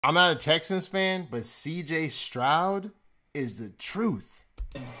I'm not a Texans fan, but CJ Stroud is the truth.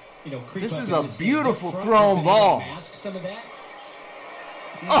 This is a beautiful thrown ball.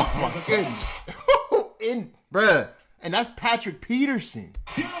 Oh my goodness. Bruh. And that's Patrick Peterson.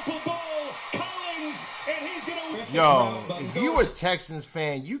 Beautiful ball, Collins, and he's gonna. Yo, if you a Texans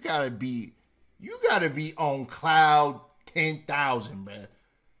fan, you gotta be on cloud 10,000, bruh.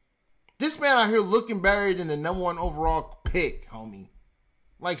 This man out here looking better than the #1 overall pick, homie.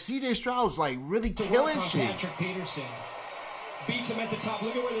 Like CJ Stroud's like really killing shit. Patrick Peterson beats him at the top.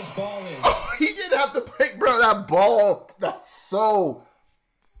 Look at where this ball is. Oh, he didn't have to break, bro. That ball, that's so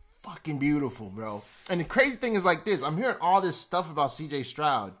fucking beautiful, bro. And the crazy thing is like this. I'm hearing all this stuff about CJ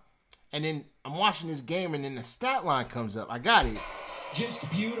Stroud, and then I'm watching this game, and then the stat line comes up. I got it. Just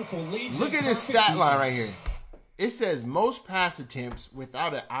beautiful. Look at this stat line right here. It says most pass attempts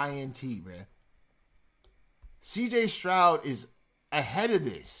without an INT, bro. CJ Stroud is ahead of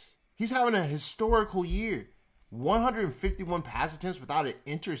this. He's having a historical year. 151 pass attempts without an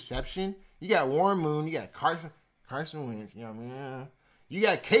interception. You got Warren Moon. You got Carson Wentz. You know what I mean? You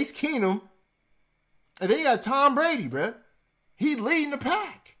got Case Keenum. And then you got Tom Brady, bro. He leading the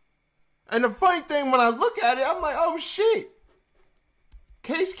pack. And the funny thing, when I look at it, I'm like, oh, shit.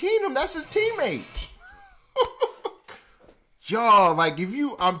 Case Keenum, that's his teammate. Y'all, like,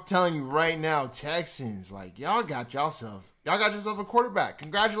 I'm telling you right now, Texans, like, y'all got yourself a quarterback.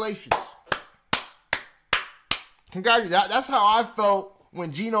 Congratulations. That's how I felt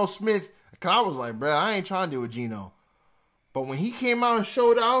when Geno Smith, because I was like, bro, I ain't trying to deal with Geno. But when he came out and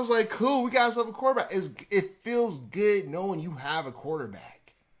showed out, I was like, cool, we got ourselves a quarterback. It feels good knowing you have a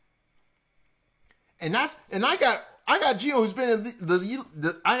quarterback. And I got Geno who's been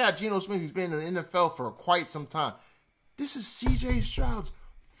in I got Geno Smith who's been in the NFL for quite some time. This is CJ Stroud's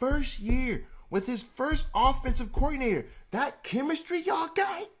first year with his first offensive coordinator. That chemistry y'all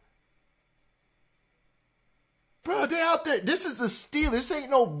got? Bro, they out there. This is the Steelers. This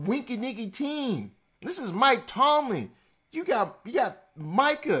ain't no winky-dinky team. This is Mike Tomlin. You got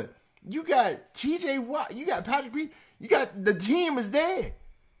Micah. You got TJ Watt. You got Patrick Reed. You got the team is there.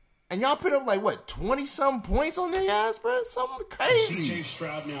 And y'all put up like what, 20-some points on their ass, bro? Something crazy. CJ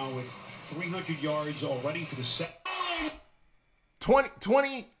Stroud now with 300 yards already for the set.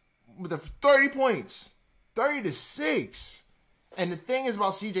 20 with the 30 points. 30-6. And the thing is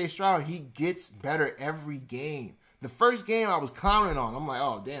about CJ Stroud, he gets better every game. The first game I was commenting on, I'm like,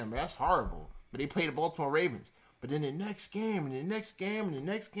 oh damn, that's horrible. But they played the Baltimore Ravens. But then the next game, and the next game, and the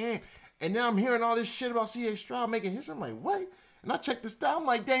next game. And now I'm hearing all this shit about CJ Stroud making history. I'm like, what? And I checked this out. I'm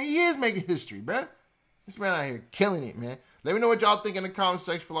like, dang, he is making history, bruh. This man out here killing it, man. Let me know what y'all think in the comment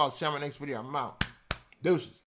section below. I'll see you on my next video. I'm out. Deuces.